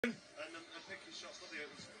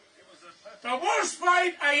The worst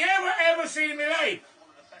fight I ever seen in my life.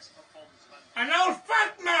 An old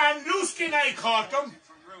fat man, loose skin I caught him.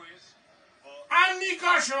 Andy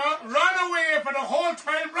Gosher ran away for the whole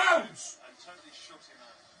 12 rounds.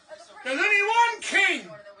 There's only one king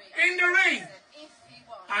in the ring,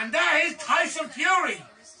 and that is Tyson Fury.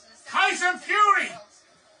 Tyson Fury.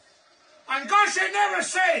 And Gosher never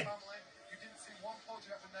said,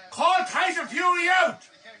 call Tyson Fury out.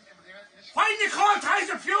 Why didn't they call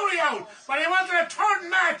Tyson Fury out? But he wanted a third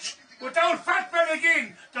match without Fat Man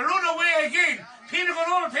again, to run away again. People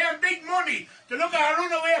going over paying big money to look at a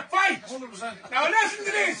runaway fight. 100%. Now listen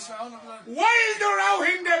to this. 100%. Wilder out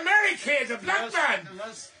in the Americas, the black man.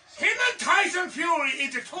 Him and Tyson Fury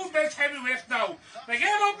is the two best heavyweights now. They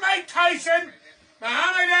gave up Mike Tyson,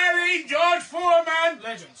 Muhammad Ali, George Foreman.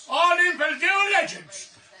 Legends. All in for the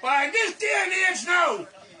legends. But in this day and age now,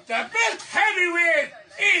 the best heavyweight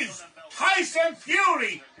is Tyson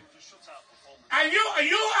Fury. And you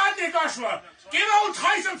Andy Gosher, give out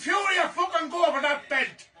Tyson Fury a fucking go for that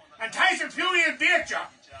belt. And Tyson Fury will beat you.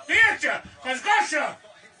 Beat you. Because Gosher,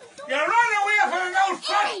 you run away from an old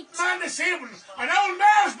fat man this evening. An old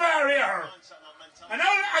Mars bar here. And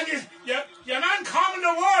your man common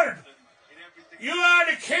the word. You are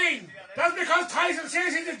the king. That's because Tyson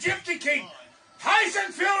says he's the gypsy king.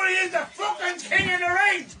 Tyson Fury is the fucking king in the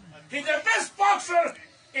ring. He's the best boxer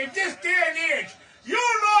in this day and age. You're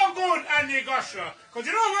no good, Andy Gosher, because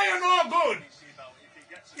you know why you're no good.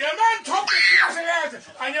 Your man took the class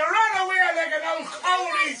and you ran away like an old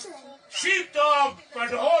cowardly sheepdog for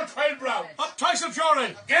the whole 12 rounds. Up Tyson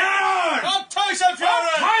Fury! Get on! Up Tyson Fury!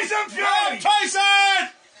 Up Tyson Fury! Up Tyson!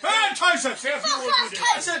 Up Tyson! Say a few words with it.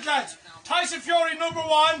 That's it, lads. Tyson Fury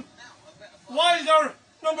 #1, Wilder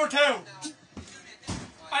 #2.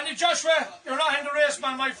 And Joshua, you're not in the race,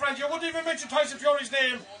 man, my friend. You wouldn't even mention Tyson Fury's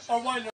name or Wilder.